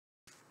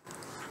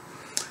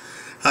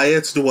Hi,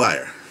 it's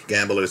Dwyer,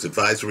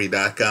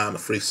 gamblersadvisory.com, a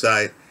free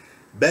site,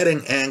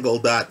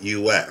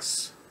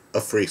 bettingangle.us, a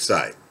free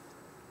site.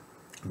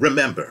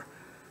 Remember,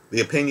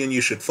 the opinion you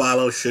should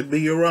follow should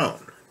be your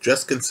own.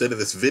 Just consider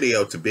this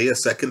video to be a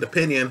second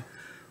opinion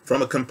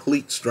from a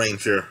complete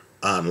stranger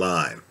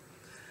online.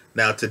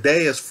 Now,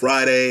 today is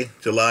Friday,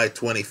 July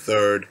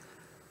 23rd,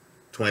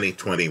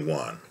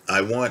 2021.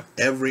 I want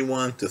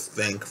everyone to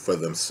think for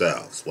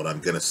themselves. What I'm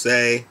going to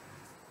say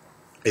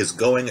is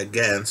going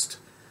against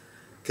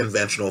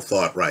conventional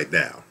thought right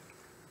now.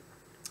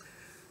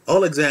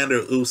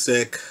 Alexander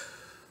Usyk,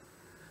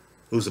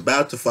 who's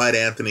about to fight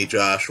Anthony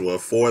Joshua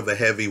for the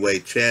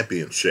heavyweight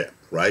championship,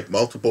 right?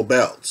 Multiple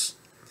belts,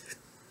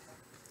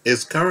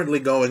 is currently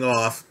going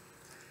off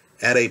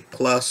at a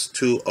plus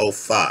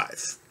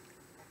 205.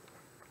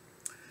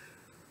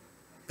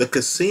 The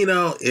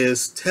casino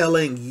is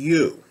telling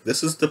you,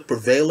 this is the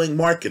prevailing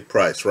market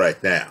price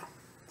right now.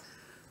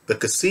 The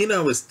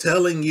casino is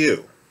telling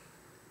you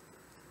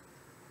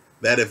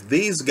that if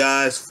these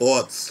guys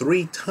fought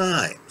 3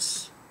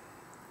 times,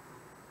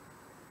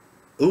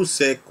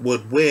 Usyk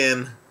would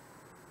win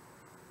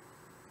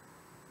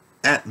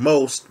at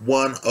most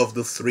one of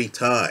the 3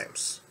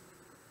 times.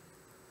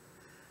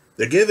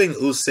 They're giving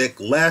Usyk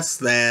less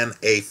than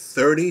a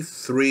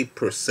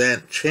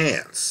 33%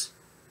 chance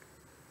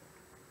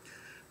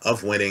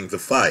of winning the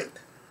fight.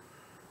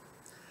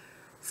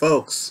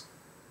 Folks,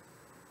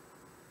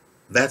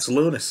 that's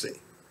lunacy.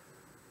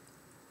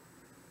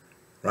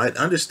 Right?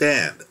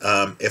 Understand,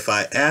 if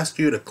I asked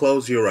you to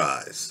close your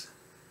eyes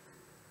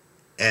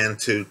and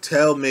to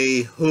tell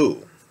me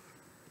who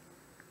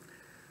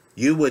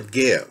you would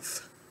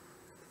give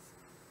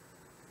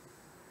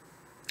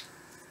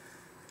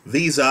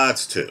these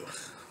odds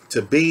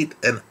to beat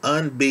an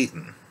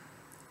unbeaten,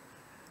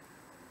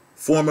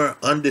 former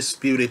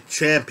undisputed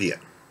champion,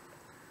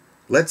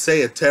 let's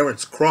say a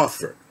Terence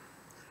Crawford,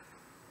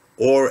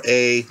 or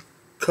a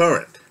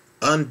current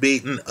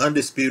unbeaten,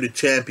 undisputed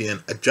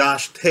champion, a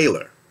Josh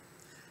Taylor.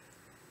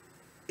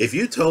 If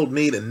you told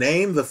me to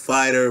name the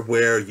fighter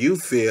where you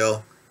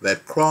feel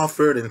that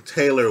Crawford and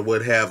Taylor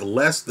would have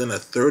less than a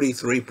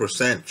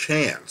 33%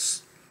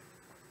 chance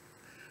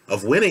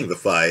of winning the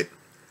fight,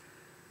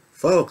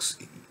 folks,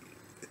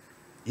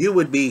 you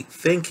would be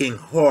thinking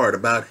hard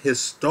about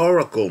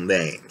historical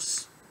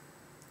names.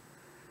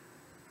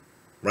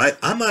 Right?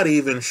 I'm not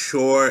even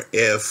sure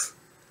if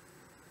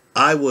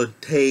I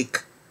would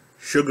take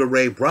Sugar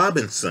Ray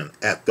Robinson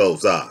at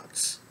those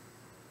odds.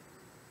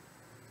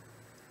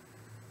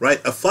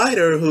 Right? A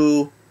fighter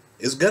who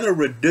is going to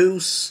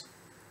reduce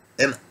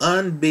an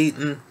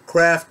unbeaten,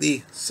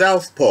 crafty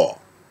southpaw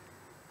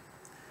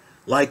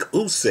like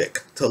Usyk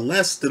to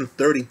less than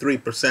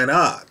 33%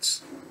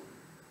 odds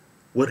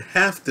would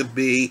have to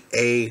be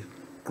a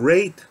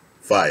great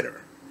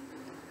fighter,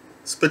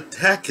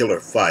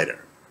 spectacular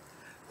fighter,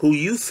 who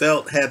you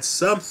felt had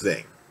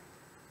something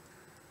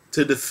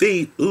to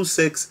defeat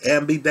Usyk's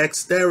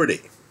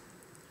ambidexterity,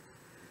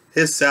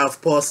 his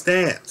southpaw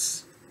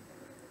stance,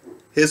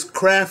 his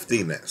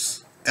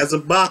craftiness as a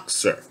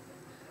boxer.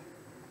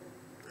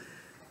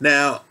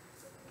 Now,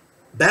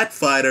 that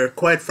fighter,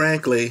 quite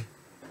frankly,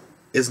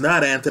 is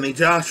not Anthony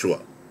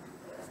Joshua.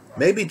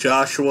 Maybe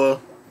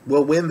Joshua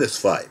will win this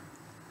fight.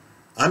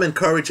 I'm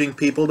encouraging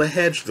people to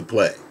hedge the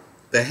play.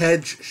 The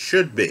hedge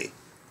should be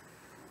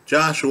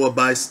Joshua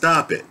by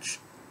stoppage.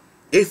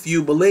 If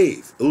you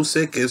believe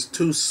Usyk is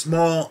too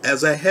small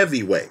as a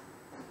heavyweight,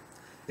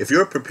 if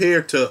you're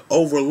prepared to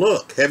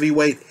overlook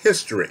heavyweight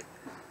history,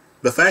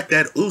 the fact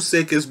that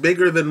Usyk is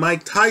bigger than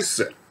Mike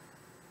Tyson,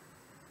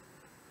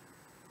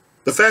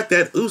 the fact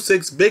that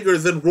Usyk's bigger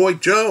than Roy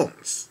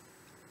Jones,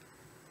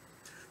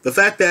 the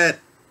fact that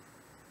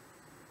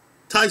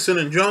Tyson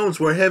and Jones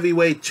were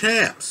heavyweight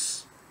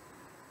champs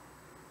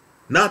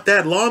not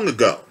that long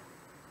ago,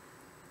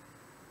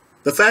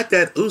 the fact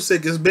that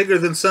Usyk is bigger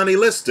than Sonny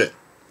Liston,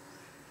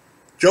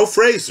 Joe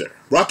Frazier,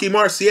 Rocky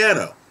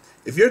Marciano,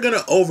 if you're going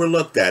to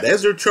overlook that,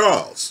 Ezra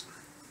Charles,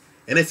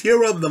 and if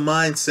you're of the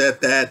mindset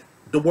that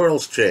the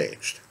world's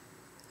changed,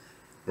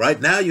 right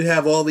now you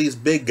have all these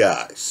big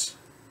guys,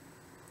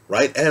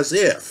 right, as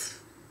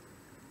if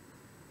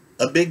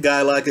a big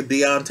guy like a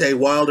Deontay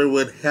Wilder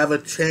would have a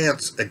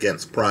chance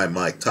against prime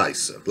Mike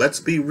Tyson.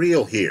 Let's be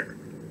real here,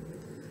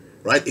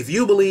 right? If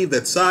you believe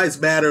that size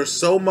matters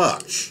so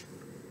much,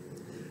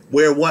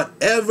 where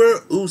whatever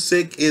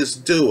Usyk is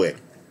doing,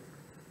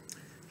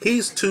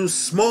 he's too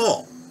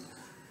small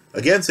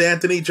against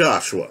Anthony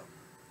Joshua.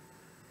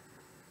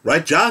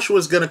 Right?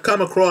 Joshua's going to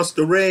come across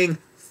the ring,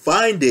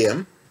 find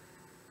him,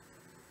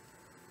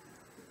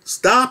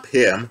 stop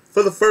him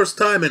for the first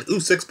time in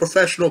Usyk's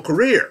professional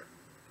career.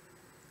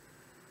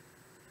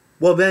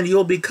 Well, then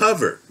you'll be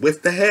covered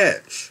with the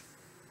hedge.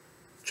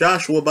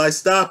 Joshua by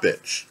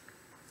stoppage.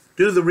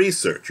 Do the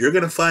research. You're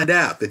going to find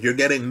out that you're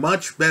getting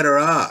much better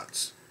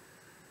odds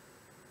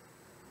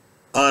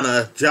on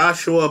a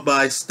Joshua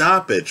by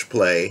stoppage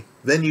play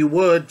than you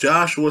would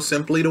Joshua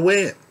simply to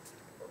win.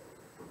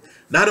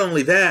 Not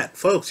only that,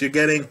 folks, you're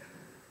getting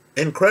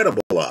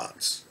incredible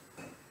odds.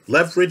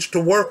 Leverage to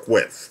work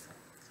with.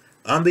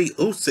 on the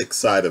Usyk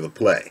side of the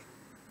play.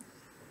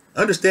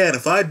 Understand,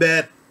 if I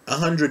bet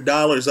 $100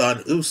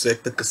 on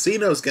Usyk, the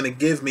casino is going to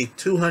give me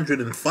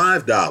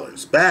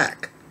 $205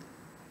 back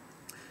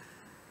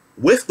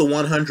with the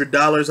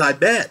 $100 I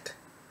bet.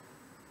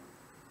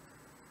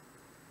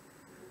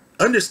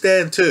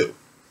 Understand, too,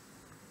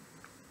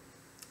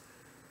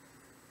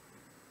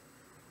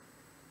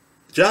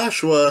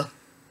 Joshua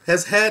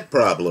has had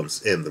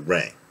problems in the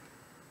ring.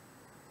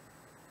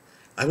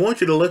 I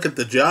want you to look at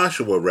the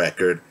Joshua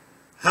record.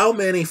 How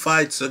many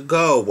fights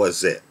ago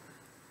was it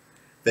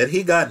that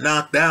he got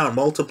knocked down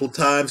multiple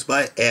times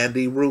by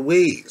Andy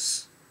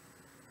Ruiz?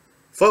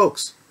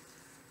 Folks,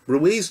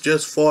 Ruiz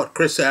just fought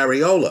Chris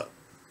Arreola.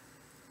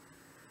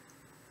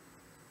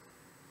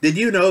 Did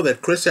you know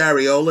that Chris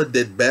Arreola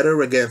did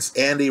better against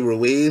Andy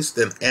Ruiz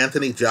than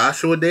Anthony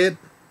Joshua did?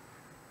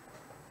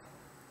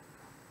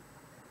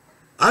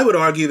 I would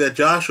argue that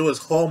Joshua's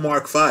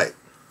hallmark fight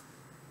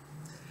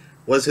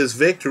was his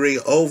victory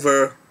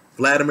over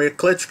Vladimir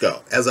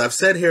Klitschko. As I've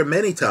said here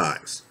many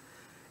times,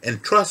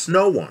 and trust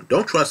no one,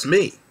 don't trust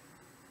me,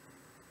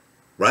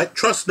 right?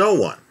 Trust no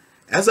one.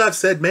 As I've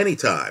said many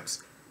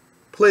times,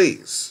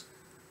 please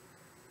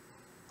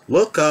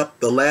look up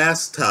the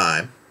last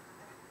time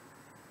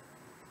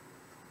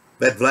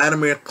that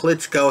Vladimir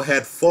Klitschko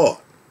had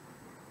fought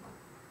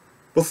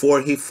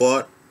before he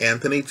fought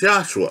Anthony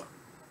Joshua.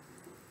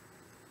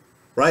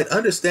 Right?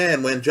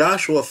 Understand, when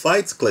Joshua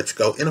fights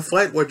Klitschko, in a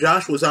fight where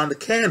Joshua's on the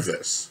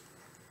canvas,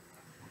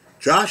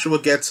 Joshua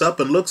gets up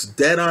and looks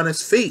dead on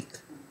his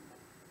feet.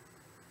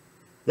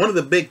 One of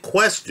the big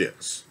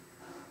questions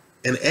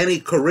in any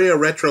career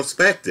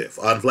retrospective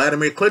on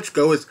Vladimir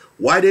Klitschko is,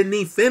 why didn't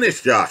he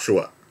finish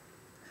Joshua?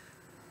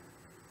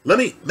 Let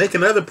me make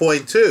another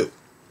point too.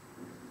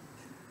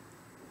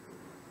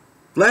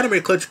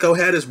 Vladimir Klitschko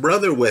had his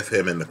brother with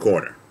him in the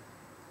corner.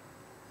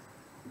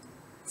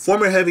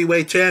 Former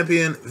heavyweight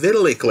champion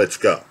Vitaly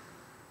Klitschko.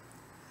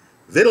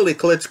 Vitaly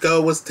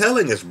Klitschko was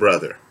telling his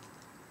brother,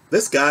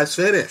 this guy's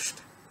finished.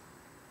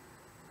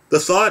 The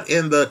thought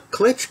in the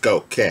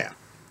Klitschko camp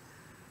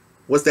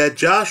was that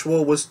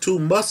Joshua was too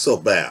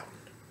muscle-bound,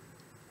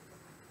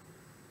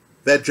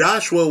 that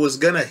Joshua was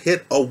going to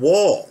hit a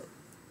wall.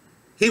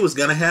 He was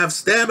going to have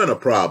stamina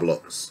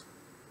problems.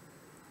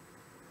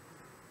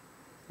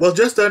 Well,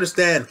 just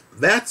understand,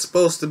 that's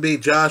supposed to be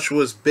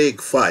Joshua's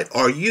big fight.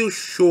 Are you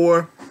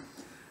sure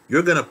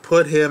you're going to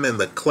put him in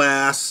the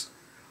class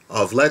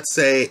of, let's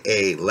say,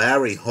 a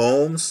Larry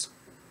Holmes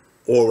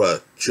or a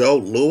Joe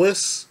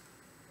Louis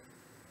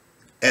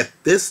at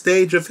this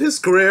stage of his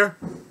career?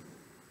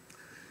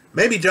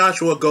 Maybe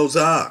Joshua goes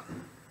on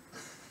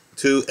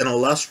to an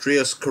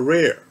illustrious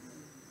career,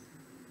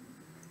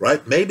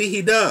 right? Maybe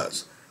he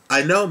does.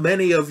 I know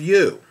many of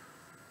you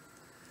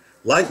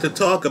like to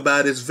talk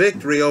about his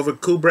victory over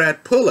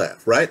Kubrat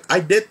Pulev, right? I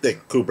did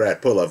think Kubrat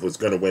Pulev was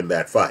going to win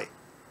that fight,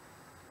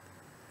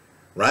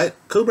 right?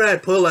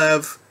 Kubrat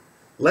Pulev,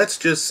 let's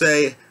just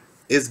say,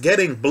 is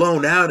getting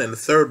blown out in the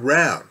third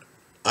round.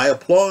 I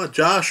applaud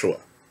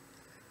Joshua,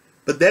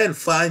 but then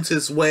finds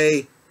his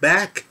way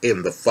back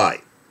in the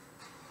fight.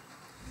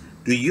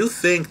 Do you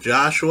think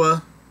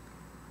Joshua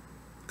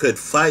could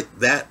fight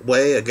that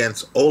way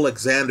against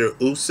Alexander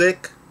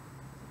Usyk?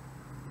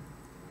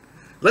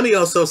 Let me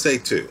also say,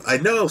 too, I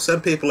know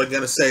some people are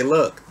going to say,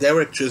 look,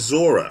 Derek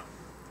Chisora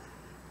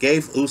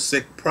gave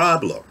Usyk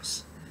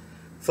problems.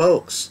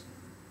 Folks,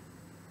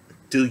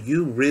 do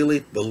you really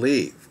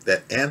believe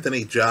that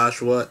Anthony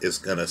Joshua is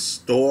going to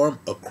storm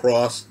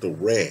across the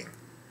ring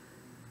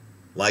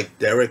like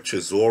Derek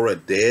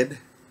Chisora did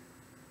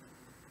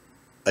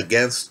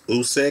against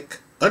Usyk?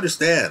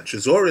 Understand,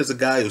 Chisora is a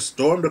guy who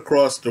stormed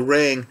across the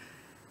ring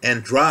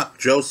and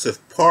dropped Joseph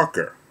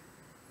Parker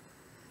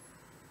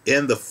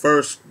in the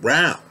first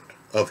round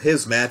of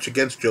his match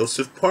against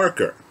Joseph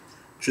Parker.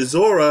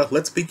 Chisora,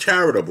 let's be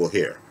charitable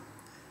here,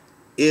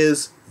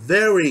 is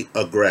very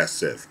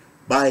aggressive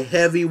by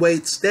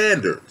heavyweight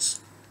standards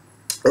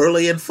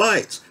early in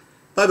fights.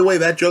 By the way,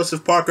 that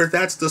Joseph Parker,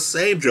 that's the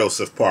same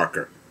Joseph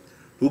Parker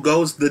who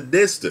goes the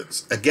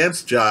distance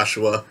against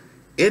Joshua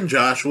in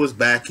Joshua's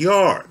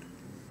backyard.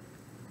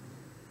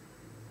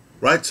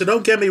 Right? So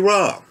don't get me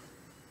wrong.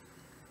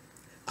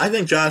 I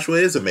think Joshua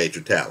is a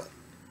major talent.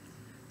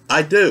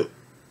 I do.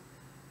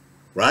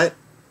 Right?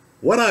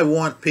 What I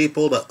want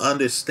people to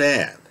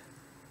understand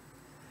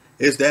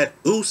is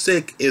that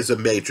Usyk is a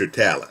major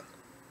talent.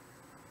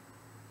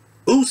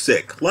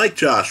 Usyk, like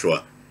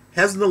Joshua,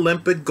 has an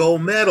Olympic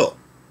gold medal.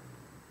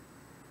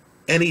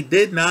 And he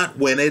did not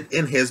win it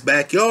in his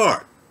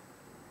backyard.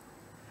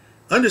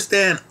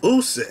 Understand,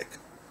 Usyk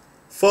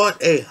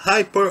fought a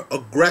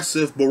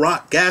hyper-aggressive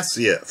Burak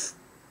Gassiev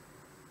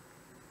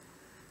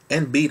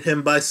and beat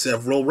him by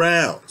several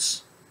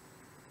rounds.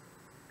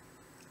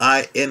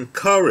 I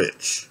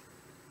encourage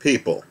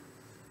people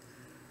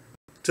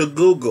to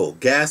Google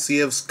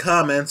Gassiev's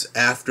comments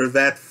after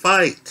that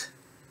fight.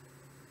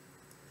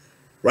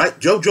 Right?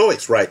 Joe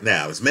Joyce right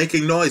now is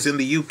making noise in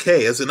the UK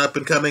as an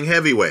up-and-coming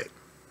heavyweight.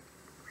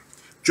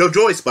 Joe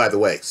Joyce, by the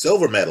way,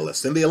 silver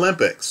medalist in the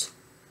Olympics.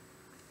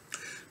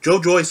 Joe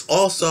Joyce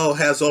also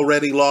has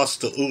already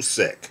lost to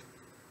Usyk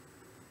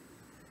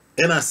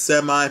in a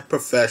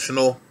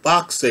semi-professional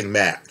boxing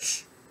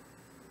match.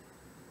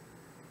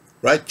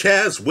 Right?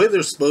 Chaz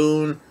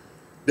Witherspoon,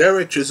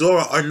 Derek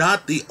Chisora are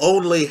not the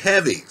only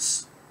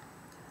heavies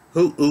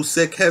who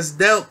Usyk has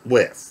dealt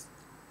with.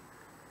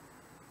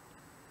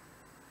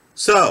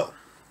 So,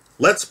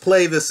 let's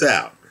play this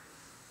out.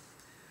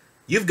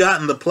 You've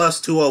gotten the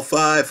plus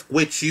 205,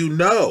 which you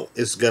know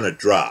is going to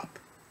drop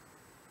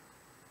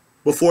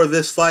before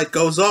this fight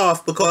goes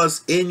off,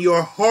 because in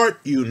your heart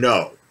you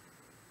know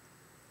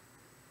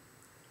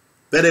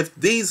that if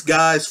these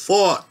guys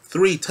fought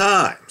 3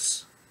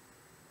 times,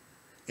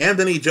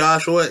 Anthony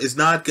Joshua is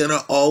not going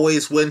to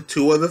always win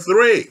 2 of the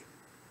 3.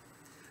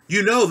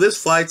 You know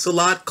this fight's a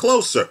lot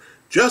closer,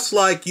 just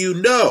like you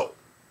know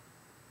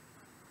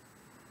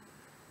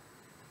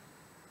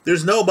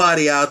there's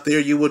nobody out there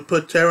you would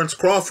put Terence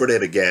Crawford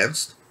in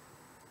against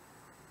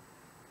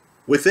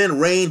within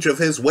range of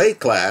his weight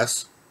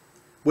class,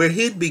 where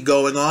he'd be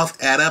going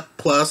off at a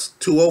plus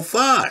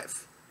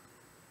 205.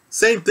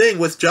 Same thing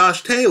with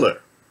Josh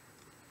Taylor.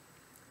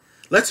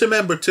 Let's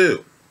remember,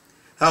 too,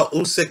 how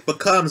Usyk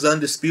becomes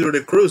undisputed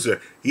at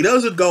cruiser. He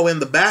doesn't go in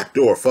the back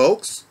door,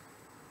 folks.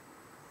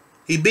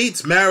 He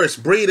beats Maris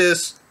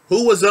Briedis,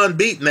 who was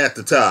unbeaten at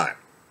the time,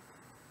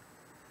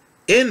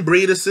 in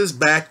Briedis'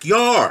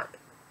 backyard.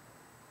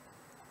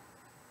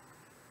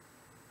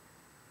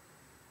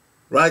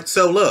 Right?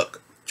 So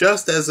look,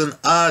 just as an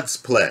odds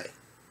play,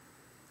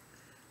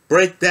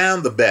 break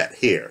down the bet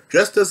here.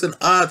 Just as an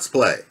odds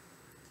play,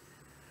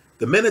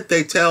 the minute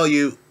they tell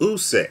you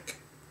Usyk,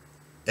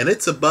 and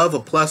it's above a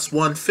plus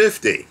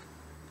 150,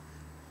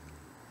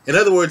 in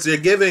other words, they're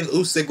giving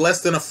Usyk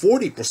less than a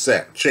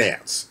 40%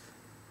 chance.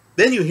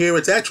 Then you hear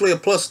it's actually a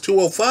plus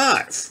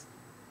 205.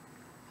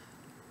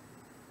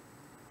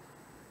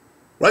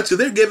 Right? So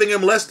they're giving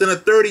him less than a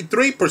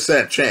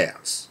 33%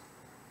 chance.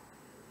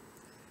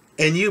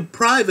 And you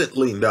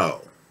privately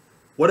know,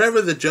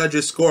 whatever the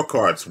judges'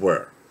 scorecards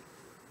were,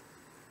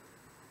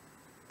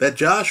 that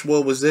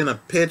Joshua was in a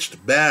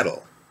pitched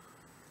battle,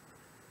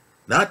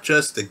 not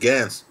just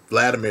against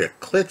Vladimir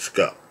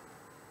Klitschko,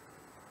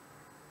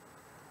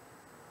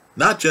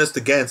 not just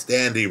against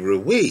Andy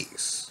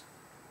Ruiz,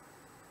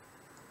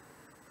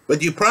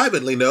 but you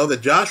privately know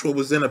that Joshua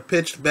was in a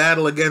pitched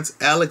battle against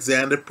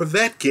Alexander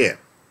Povetkin.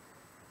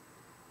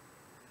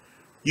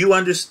 You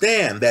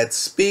understand that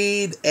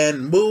speed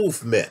and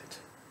movement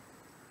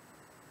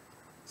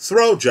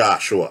throw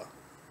Joshua.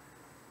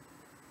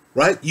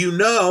 Right? You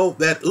know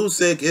that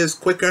Usyk is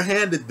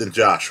quicker-handed than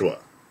Joshua.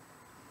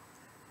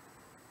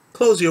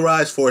 Close your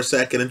eyes for a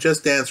second and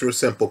just answer a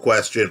simple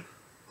question.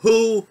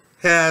 Who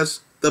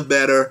has the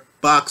better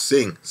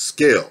boxing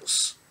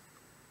skills?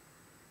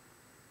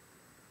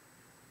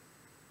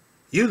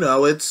 You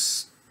know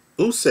it's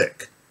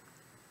Usyk.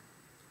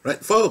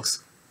 Right,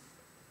 folks?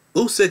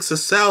 Usyk's a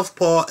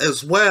southpaw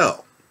as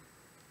well.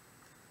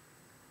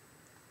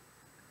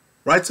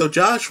 Right, so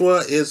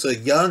Joshua is a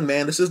young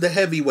man. This is the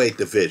heavyweight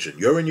division.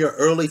 You're in your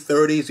early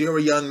 30s. You're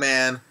a young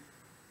man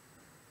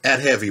at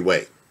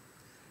heavyweight.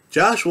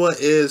 Joshua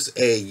is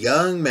a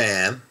young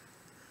man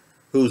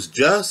who's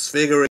just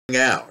figuring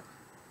out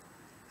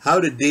how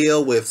to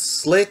deal with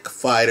slick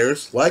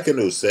fighters like an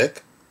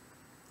Usyk.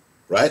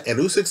 Right, and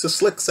Usyk's a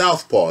slick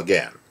southpaw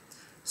again.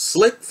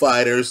 Slick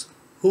fighters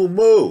who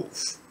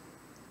move.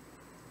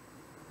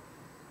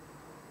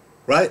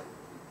 Right?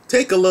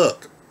 Take a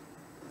look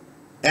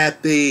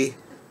at the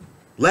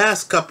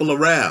last couple of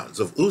rounds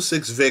of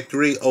Usyk's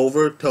victory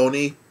over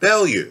Tony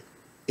Bellew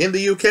in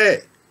the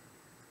UK.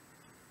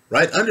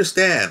 Right?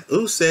 Understand,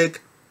 Usyk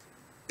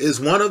is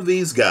one of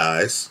these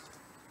guys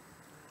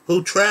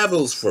who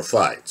travels for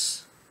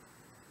fights.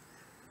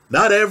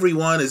 Not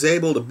everyone is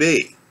able to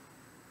be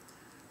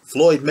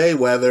Floyd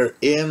Mayweather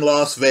in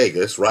Las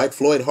Vegas, right?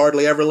 Floyd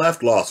hardly ever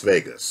left Las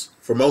Vegas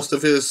for most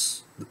of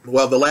his,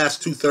 well, the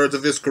last 2/3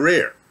 of his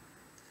career.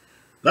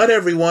 Not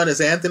everyone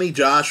is Anthony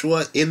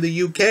Joshua in the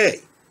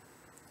UK.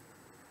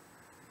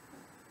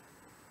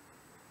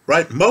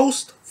 Right?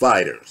 Most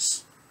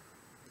fighters,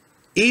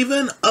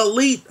 even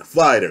elite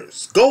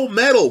fighters, gold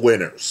medal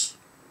winners,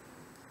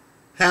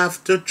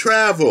 have to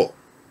travel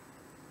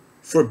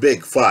for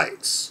big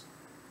fights.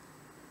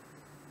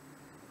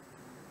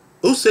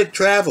 Usyk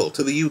traveled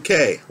to the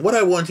UK. What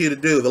I want you to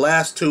do, the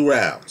last 2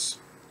 rounds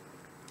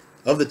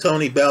of the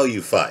Tony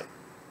Bellew fight.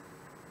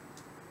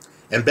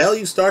 And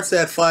Bellew starts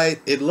that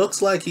fight, it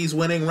looks like he's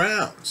winning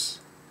rounds.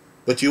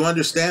 But you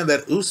understand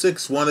that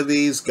Usyk's one of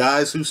these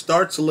guys who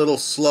starts a little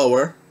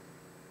slower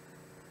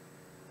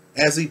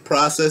as he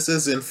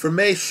processes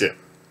information.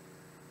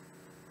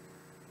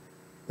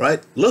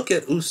 Right? Look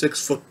at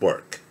Usyk's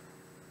footwork.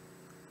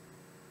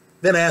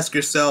 Then ask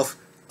yourself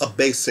a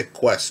basic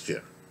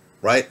question.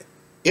 Right?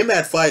 In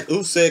that fight,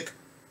 Usyk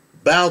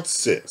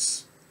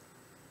bounces,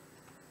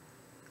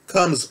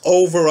 comes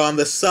over on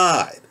the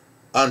side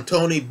on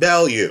Tony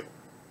Bellew,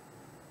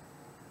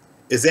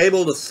 is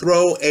able to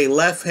throw a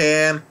left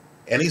hand,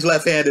 and he's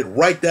left-handed,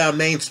 right down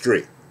Main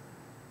Street.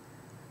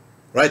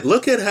 Right?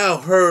 Look at how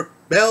hurt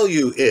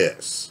Bellew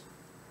is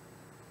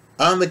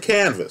on the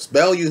canvas.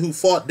 Bellew, who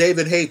fought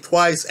David Haye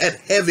twice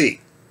at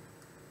heavy.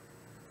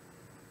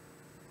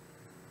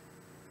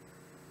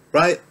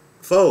 Right?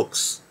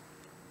 Folks,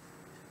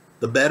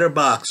 the better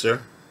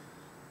boxer,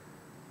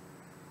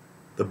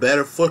 the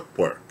better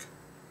footwork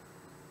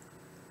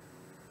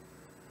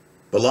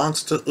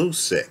belongs to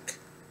Usyk.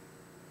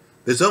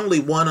 There's only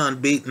one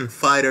unbeaten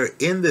fighter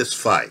in this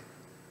fight.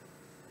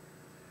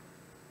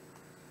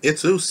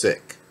 It's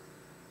Usyk.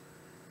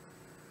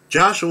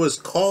 Joshua's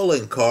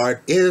calling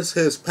card is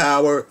his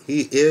power.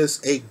 He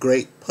is a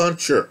great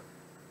puncher.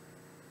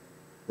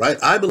 Right?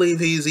 I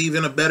believe he's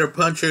even a better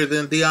puncher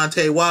than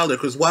Deontay Wilder,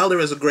 because Wilder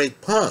is a great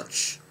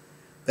punch.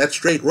 That's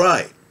straight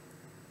right.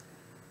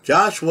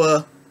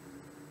 Joshua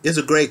is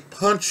a great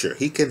puncher.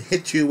 He can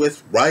hit you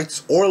with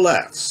rights or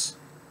lefts.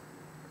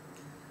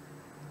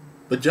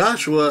 But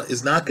Joshua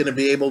is not going to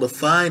be able to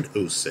find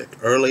Usyk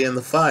early in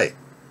the fight.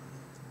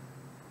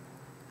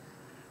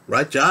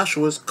 Right?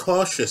 Joshua's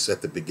cautious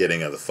at the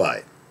beginning of the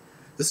fight.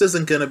 This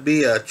isn't going to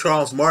be a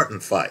Charles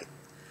Martin fight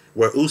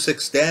where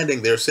Usyk's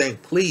standing there saying,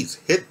 please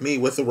hit me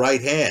with the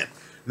right hand.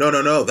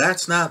 No,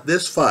 that's not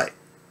this fight.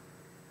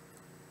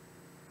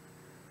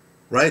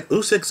 Right?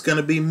 Usyk's going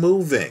to be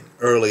moving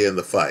early in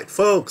the fight.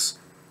 Folks,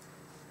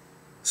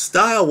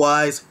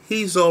 style-wise,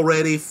 he's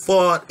already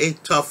fought a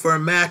tougher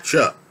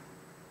matchup.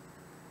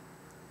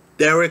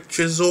 Derek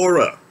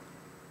Chisora.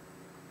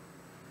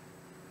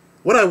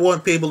 What I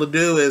want people to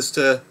do is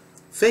to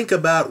think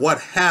about what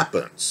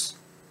happens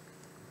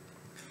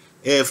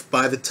if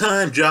by the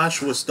time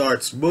Joshua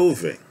starts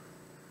moving,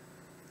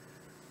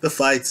 the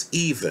fight's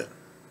even.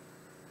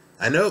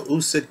 I know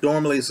Usyk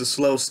normally is a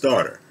slow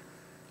starter.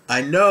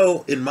 I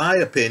know, in my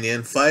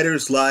opinion,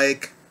 fighters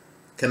like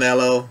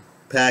Canelo,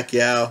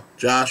 Pacquiao,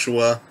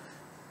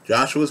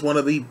 Joshua's one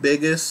of the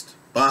biggest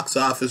box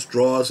office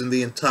draws in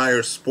the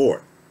entire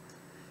sport.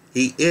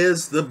 He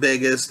is the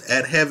biggest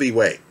at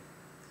heavyweight.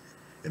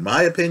 In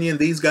my opinion,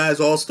 these guys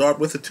all start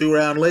with a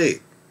 2-round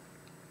lead.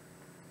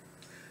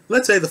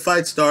 Let's say the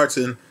fight starts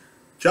and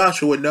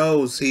Joshua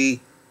knows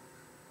he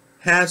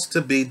has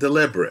to be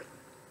deliberate.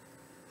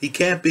 He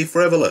can't be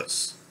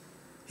frivolous.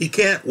 He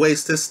can't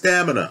waste his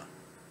stamina.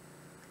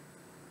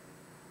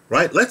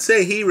 Right? Let's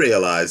say he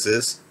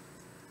realizes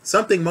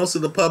something most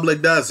of the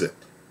public doesn't.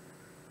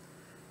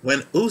 When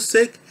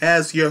Usyk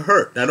has you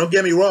hurt, now don't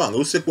get me wrong,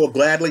 Usyk will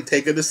gladly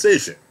take a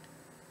decision.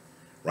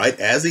 Right?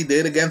 As he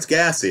did against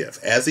Gassiev,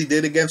 as he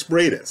did against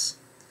Briedis.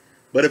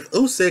 But if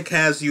Usyk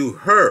has you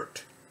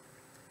hurt,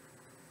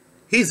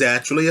 he's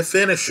actually a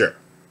finisher.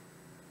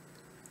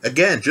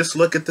 Again, just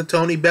look at the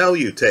Tony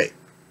Bellew tape.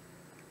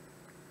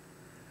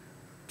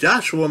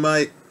 Joshua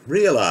might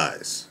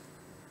realize,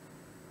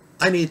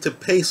 I need to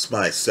pace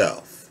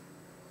myself.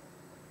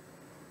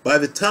 By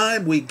the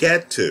time we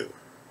get to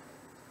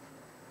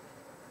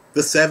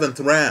the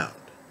 7th round,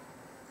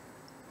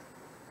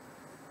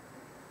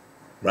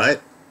 right,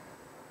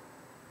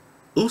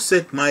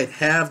 Usyk might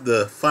have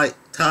the fight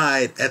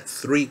tied at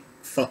 3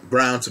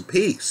 rounds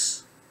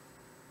apiece.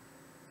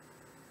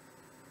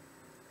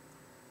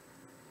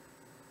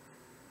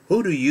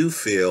 Who do you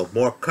feel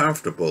more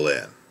comfortable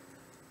in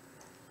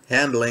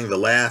handling the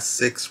last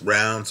 6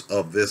 rounds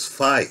of this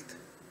fight?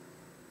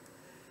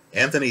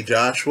 Anthony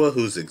Joshua,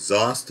 who's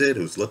exhausted,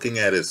 who's looking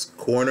at his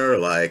corner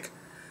like,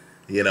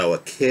 a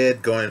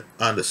kid going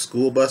on the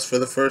school bus for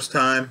the first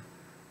time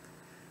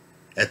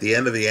at the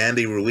end of the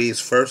Andy Ruiz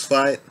first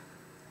fight?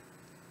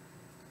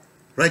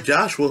 Right,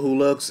 Joshua, who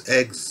looks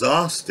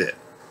exhausted.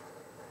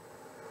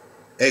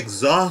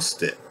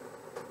 Exhausted.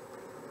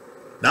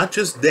 Not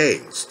just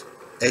dazed.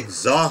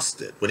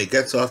 Exhausted when he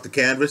gets off the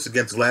canvas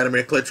against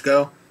Vladimir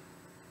Klitschko.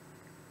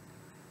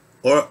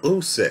 Or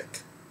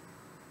Usyk,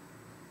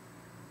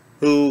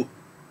 who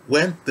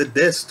went the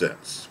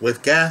distance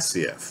with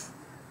Gassiev,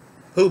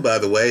 who, by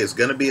the way, is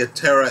going to be a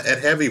terror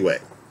at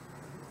heavyweight.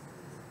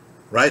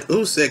 Right?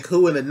 Usyk,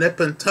 who in a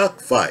nip and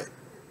tuck fight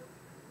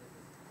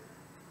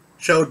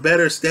showed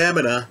better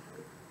stamina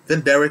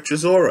than Derek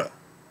Chisora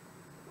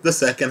the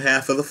second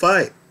half of the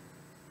fight.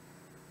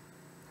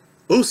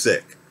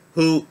 Usyk,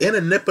 who in a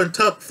nip and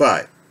tuck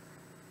fight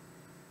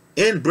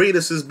in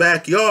Briedis'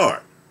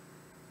 backyard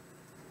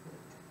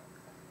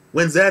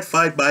wins that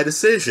fight by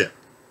decision.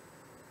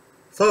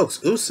 Folks,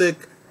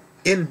 Usyk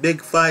in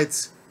big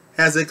fights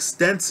has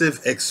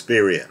extensive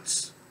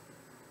experience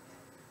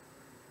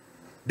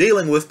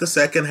dealing with the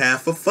second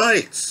half of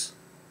fights.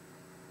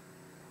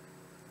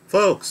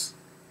 Folks,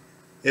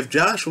 if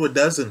Joshua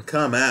doesn't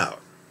come out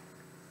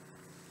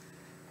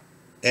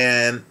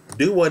and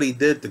do what he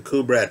did to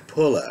Kubrat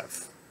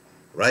Pulev,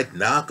 right,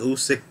 knock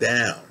Usyk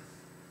down,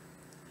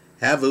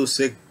 have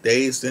Usyk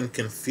dazed and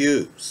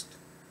confused,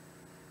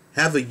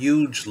 have a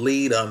huge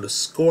lead on the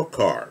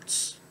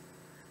scorecards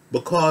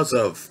because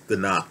of the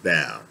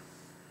knockdown,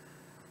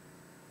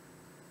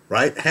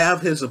 right,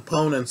 have his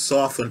opponent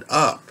softened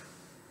up,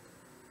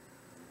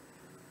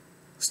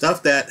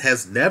 stuff that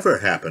has never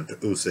happened to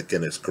Usyk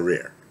in his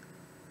career.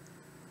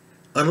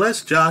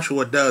 Unless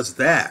Joshua does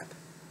that,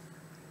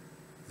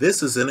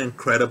 this is an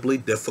incredibly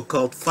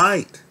difficult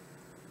fight.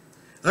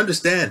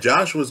 Understand,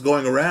 Joshua's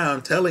going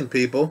around telling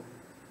people,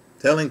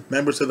 telling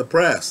members of the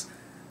press,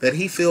 that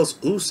he feels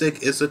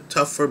Usyk is a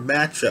tougher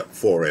matchup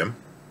for him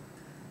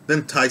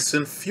than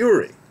Tyson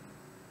Fury.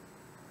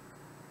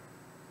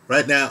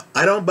 Right now,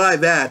 I don't buy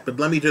that, but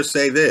let me just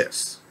say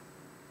this.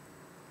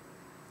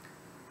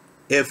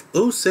 If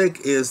Usyk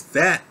is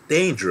that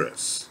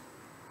dangerous,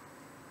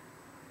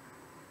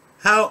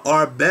 how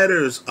are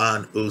bettors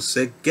on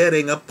Usyk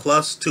getting a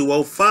plus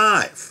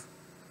 205?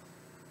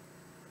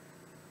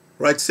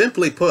 Right,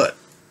 simply put,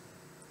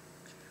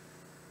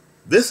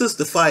 this is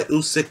the fight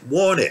Usyk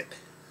wanted.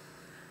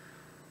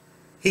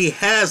 He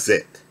has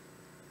it.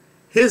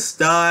 His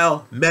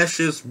style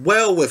meshes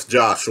well with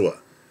Joshua.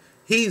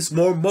 He's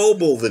more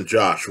mobile than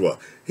Joshua.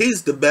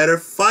 He's the better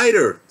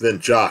fighter than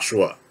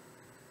Joshua.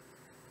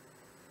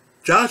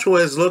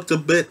 Joshua has looked a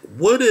bit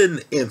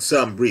wooden in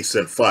some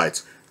recent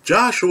fights.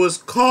 Joshua's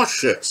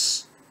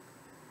cautious.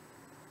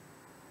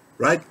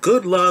 Right?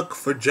 Good luck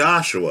for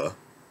Joshua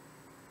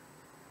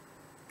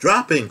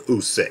dropping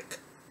Usyk.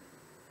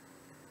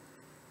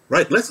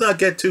 Right? Let's not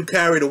get too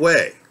carried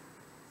away.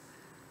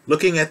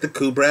 Looking at the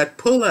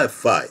Kubrat-Pulev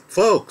fight.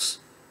 Folks,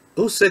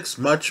 Usyk's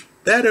much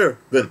better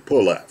than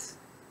Pulev.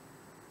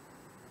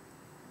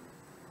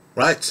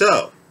 Right?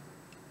 So,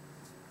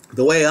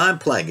 the way I'm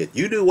playing it,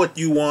 you do what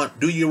you want,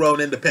 do your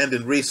own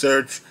independent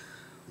research,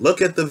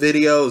 look at the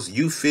videos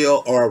you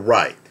feel are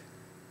right.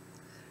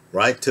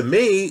 Right? To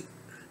me,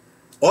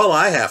 all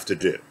I have to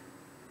do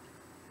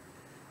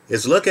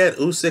is look at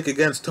Usyk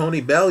against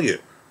Tony Bellew,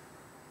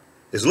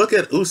 is look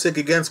at Usyk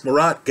against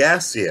Murat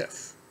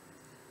Gassiev,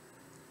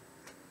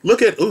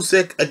 look at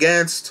Usyk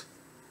against,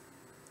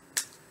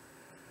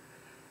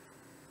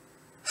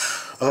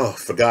 oh,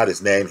 forgot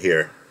his name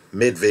here,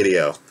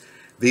 mid-video,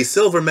 the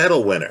silver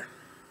medal winner,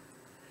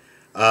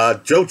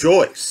 Joe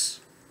Joyce.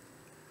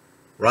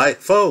 Right,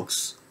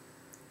 folks?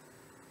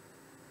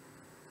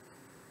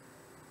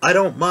 I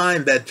don't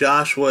mind that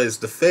Joshua is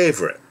the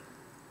favorite,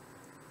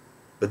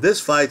 but this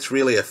fight's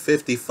really a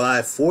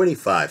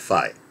 55-45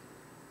 fight.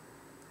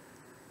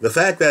 The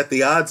fact that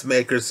the odds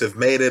makers have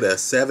made it a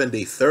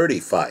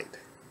 70-30 fight,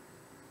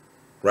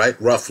 right,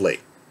 roughly,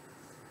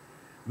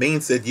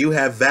 means that you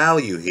have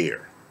value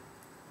here.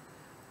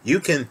 You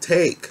can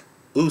take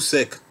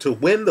Usyk to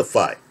win the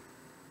fight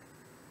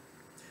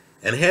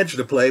and hedge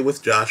the play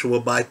with Joshua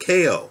by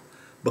KO,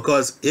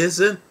 because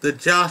isn't the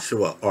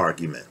Joshua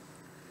argument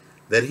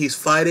that he's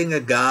fighting a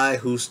guy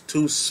who's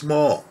too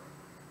small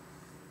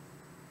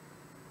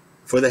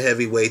for the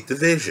heavyweight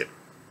division?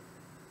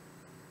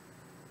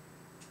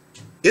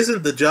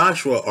 Isn't the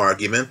Joshua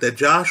argument that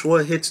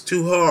Joshua hits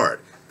too hard,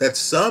 that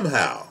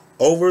somehow,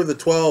 over the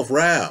 12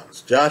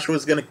 rounds,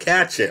 Joshua's going to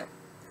catch him?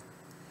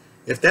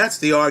 If that's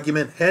the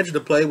argument, hedge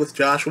the play with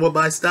Joshua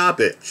by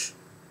stoppage.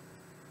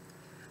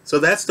 So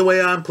that's the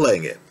way I'm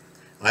playing it.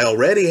 I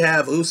already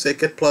have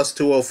Usyk at plus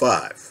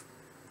 205.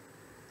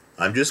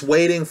 I'm just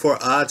waiting for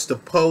odds to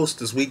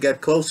post as we get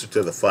closer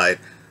to the fight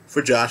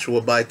for Joshua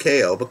by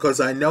KO, because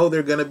I know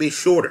they're going to be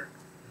shorter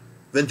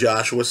than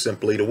Joshua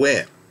simply to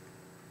win.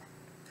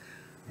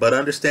 But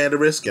understand the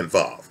risk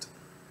involved.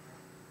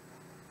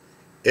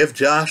 If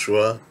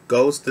Joshua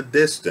goes the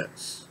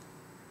distance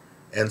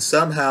and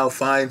somehow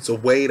finds a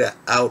way to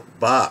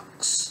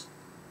outbox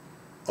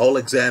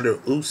Alexander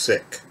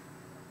Usyk,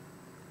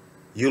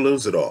 you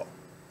lose it all.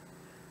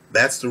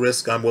 That's the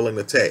risk I'm willing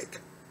to take.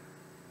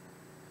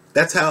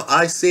 That's how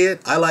I see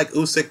it. I like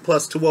Usyk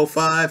plus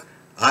 205.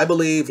 I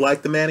believe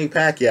like the Manny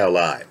Pacquiao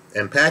line.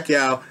 And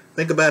Pacquiao,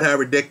 think about how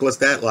ridiculous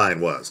that line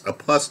was. A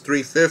plus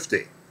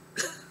 350.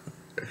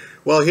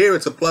 Well, here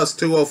it's a plus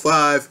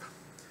 205.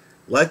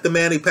 Like the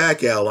Manny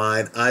Pacquiao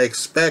line, I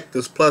expect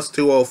this plus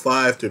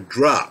 205 to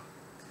drop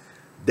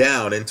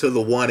down into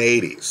the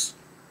 180s.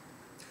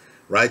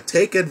 Right?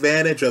 Take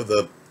advantage of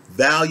the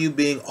value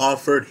being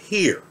offered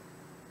here.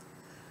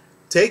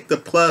 Take the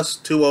plus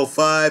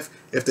 205.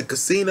 If the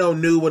casino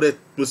knew what it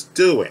was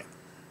doing,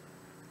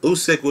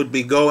 Usyk would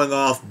be going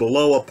off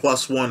below a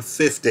plus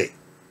 150.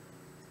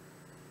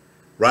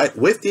 Right?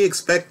 With the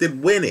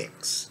expected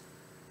winnings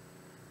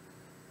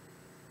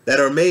that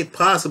are made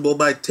possible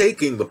by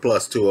taking the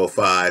plus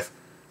 205,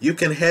 you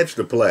can hedge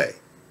the play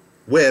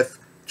with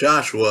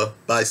Joshua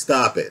by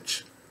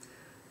stoppage.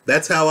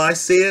 That's how I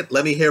see it.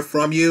 Let me hear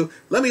from you.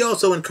 Let me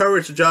also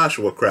encourage the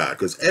Joshua crowd,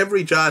 because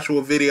every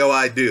Joshua video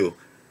I do,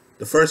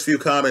 the first few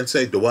comments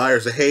say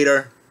Dwyer's a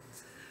hater,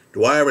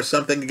 Dwyer was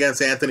something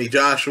against Anthony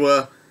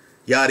Joshua,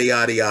 yada,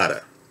 yada,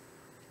 yada.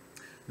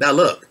 Now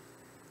look,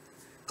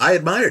 I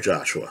admire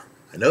Joshua.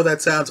 I know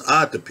that sounds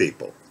odd to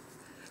people.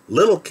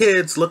 Little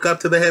kids look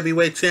up to the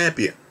heavyweight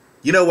champion.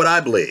 You know what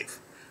I believe?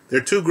 There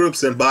are two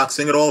groups in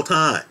boxing at all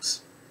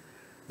times.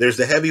 There's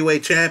the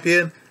heavyweight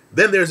champion,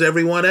 then there's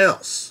everyone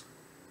else.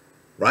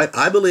 Right?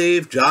 I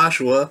believe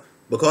Joshua,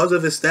 because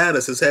of his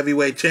status as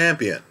heavyweight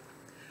champion,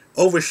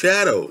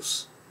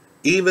 overshadows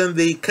even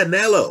the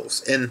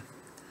Canelos and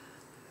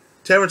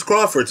Terrence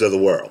Crawfords of the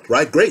world,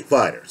 right? Great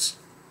fighters.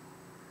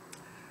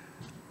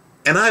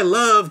 And I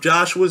love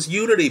Joshua's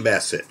unity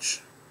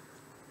message.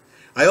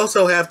 I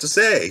also have to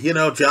say, you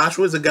know,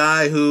 Joshua's a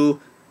guy who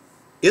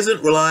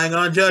isn't relying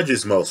on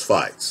judges most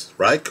fights,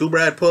 right?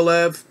 Kubrat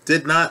Pulev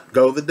did not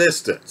go the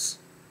distance,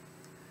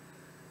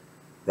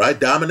 right?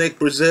 Dominic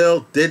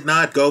Brazil did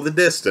not go the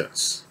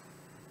distance,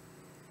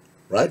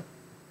 right?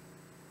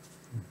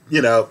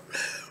 You know,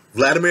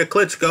 Vladimir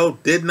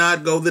Klitschko did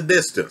not go the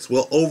distance.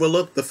 We'll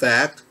overlook the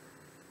fact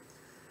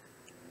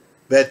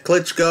that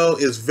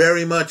Klitschko is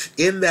very much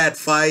in that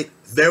fight,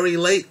 very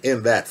late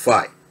in that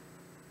fight,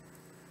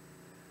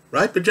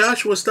 right? But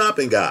Joshua's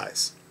stopping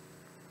guys.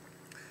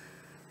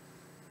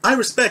 I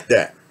respect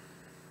that.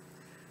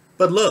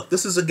 But look,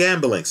 this is a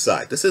gambling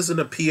site. This isn't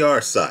a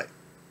PR site.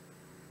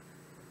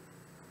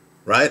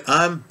 Right?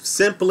 I'm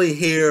simply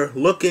here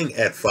looking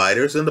at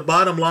fighters, and the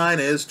bottom line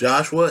is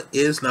Joshua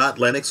is not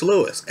Lennox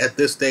Lewis at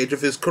this stage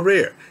of his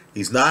career.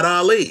 He's not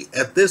Ali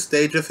at this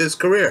stage of his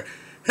career.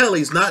 Hell,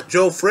 he's not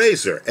Joe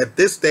Frazier at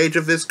this stage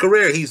of his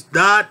career. He's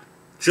not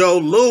Joe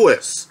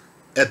Louis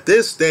at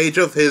this stage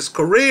of his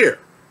career.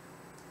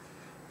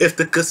 If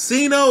the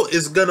casino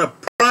is going to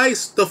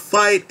price the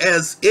fight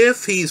as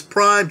if he's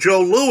prime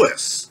Joe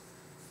Louis,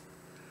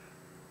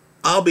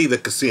 I'll be the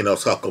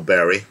casino's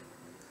Huckleberry.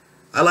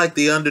 I like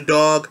the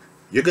underdog.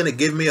 You're going to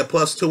give me a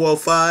plus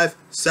 205?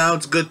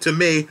 Sounds good to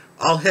me.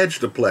 I'll hedge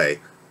the play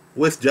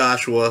with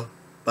Joshua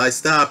by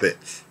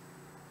stoppage.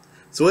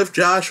 So if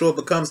Joshua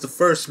becomes the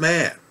first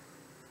man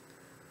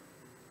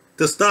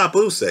to stop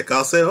Usyk,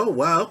 I'll say, oh,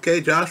 wow,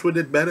 okay, Joshua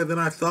did better than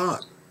I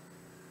thought.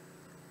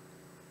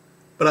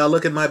 But I'll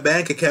look at my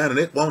bank account and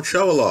it won't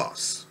show a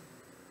loss.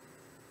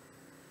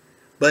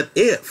 But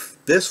if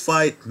this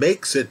fight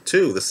makes it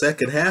to the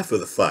second half of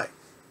the fight,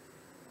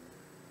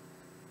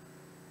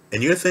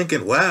 and you're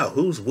thinking, wow,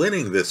 who's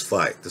winning this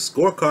fight? The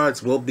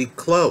scorecards will be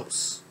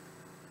close.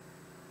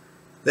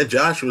 Then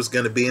Joshua's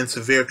going to be in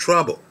severe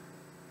trouble.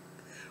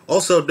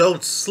 Also,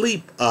 don't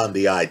sleep on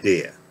the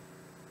idea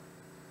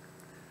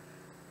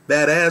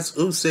that as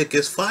Usyk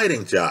is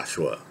fighting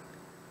Joshua,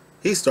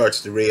 he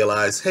starts to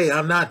realize, hey,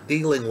 I'm not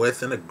dealing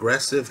with an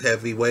aggressive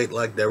heavyweight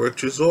like Derek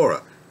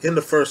Chisora in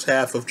the first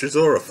half of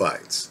Chisora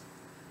fights.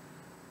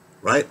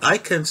 Right? I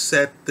can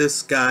set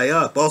this guy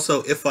up.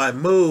 Also, if I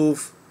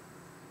move,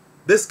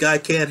 this guy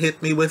can't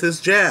hit me with his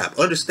jab.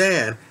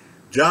 Understand,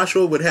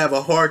 Joshua would have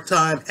a hard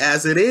time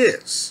as it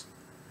is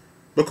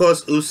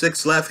because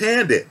Usyk's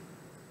left-handed.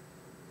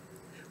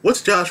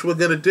 What's Joshua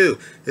going to do?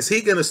 Is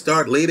he going to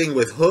start leading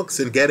with hooks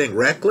and getting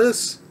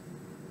reckless?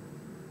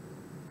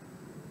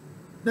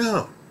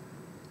 No.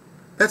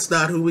 That's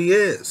not who he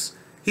is.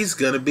 He's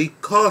going to be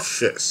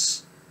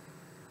cautious.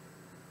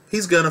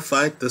 He's going to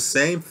fight the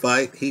same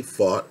fight he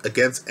fought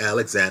against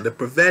Alexander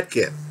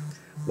Povetkin.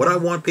 What I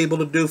want people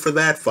to do for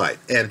that fight,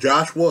 and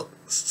Joshua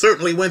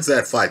certainly wins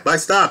that fight by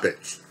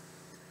stoppage,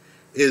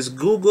 is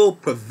Google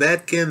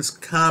Povetkin's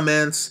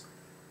comments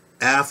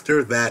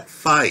after that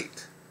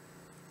fight.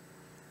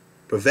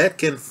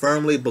 Povetkin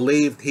firmly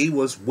believed he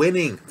was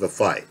winning the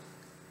fight.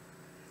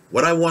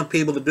 What I want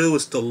people to do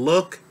is to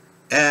look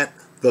at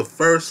the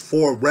first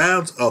 4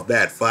 rounds of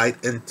that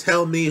fight and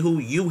tell me who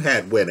you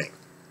had winning.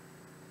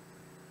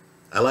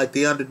 I like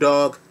the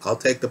underdog. I'll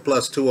take the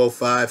plus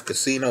 205.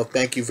 Casino,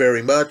 thank you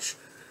very much.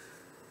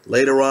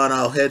 Later on,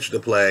 I'll hedge the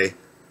play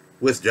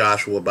with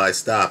Joshua by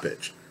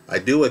stoppage. I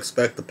do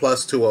expect the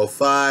plus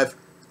 205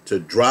 to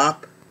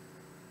drop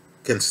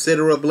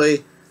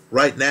considerably.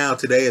 Right now,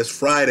 today is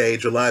Friday,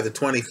 July the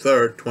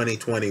 23rd,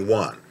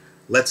 2021.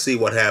 Let's see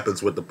what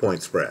happens with the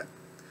point spread.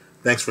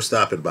 Thanks for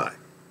stopping by.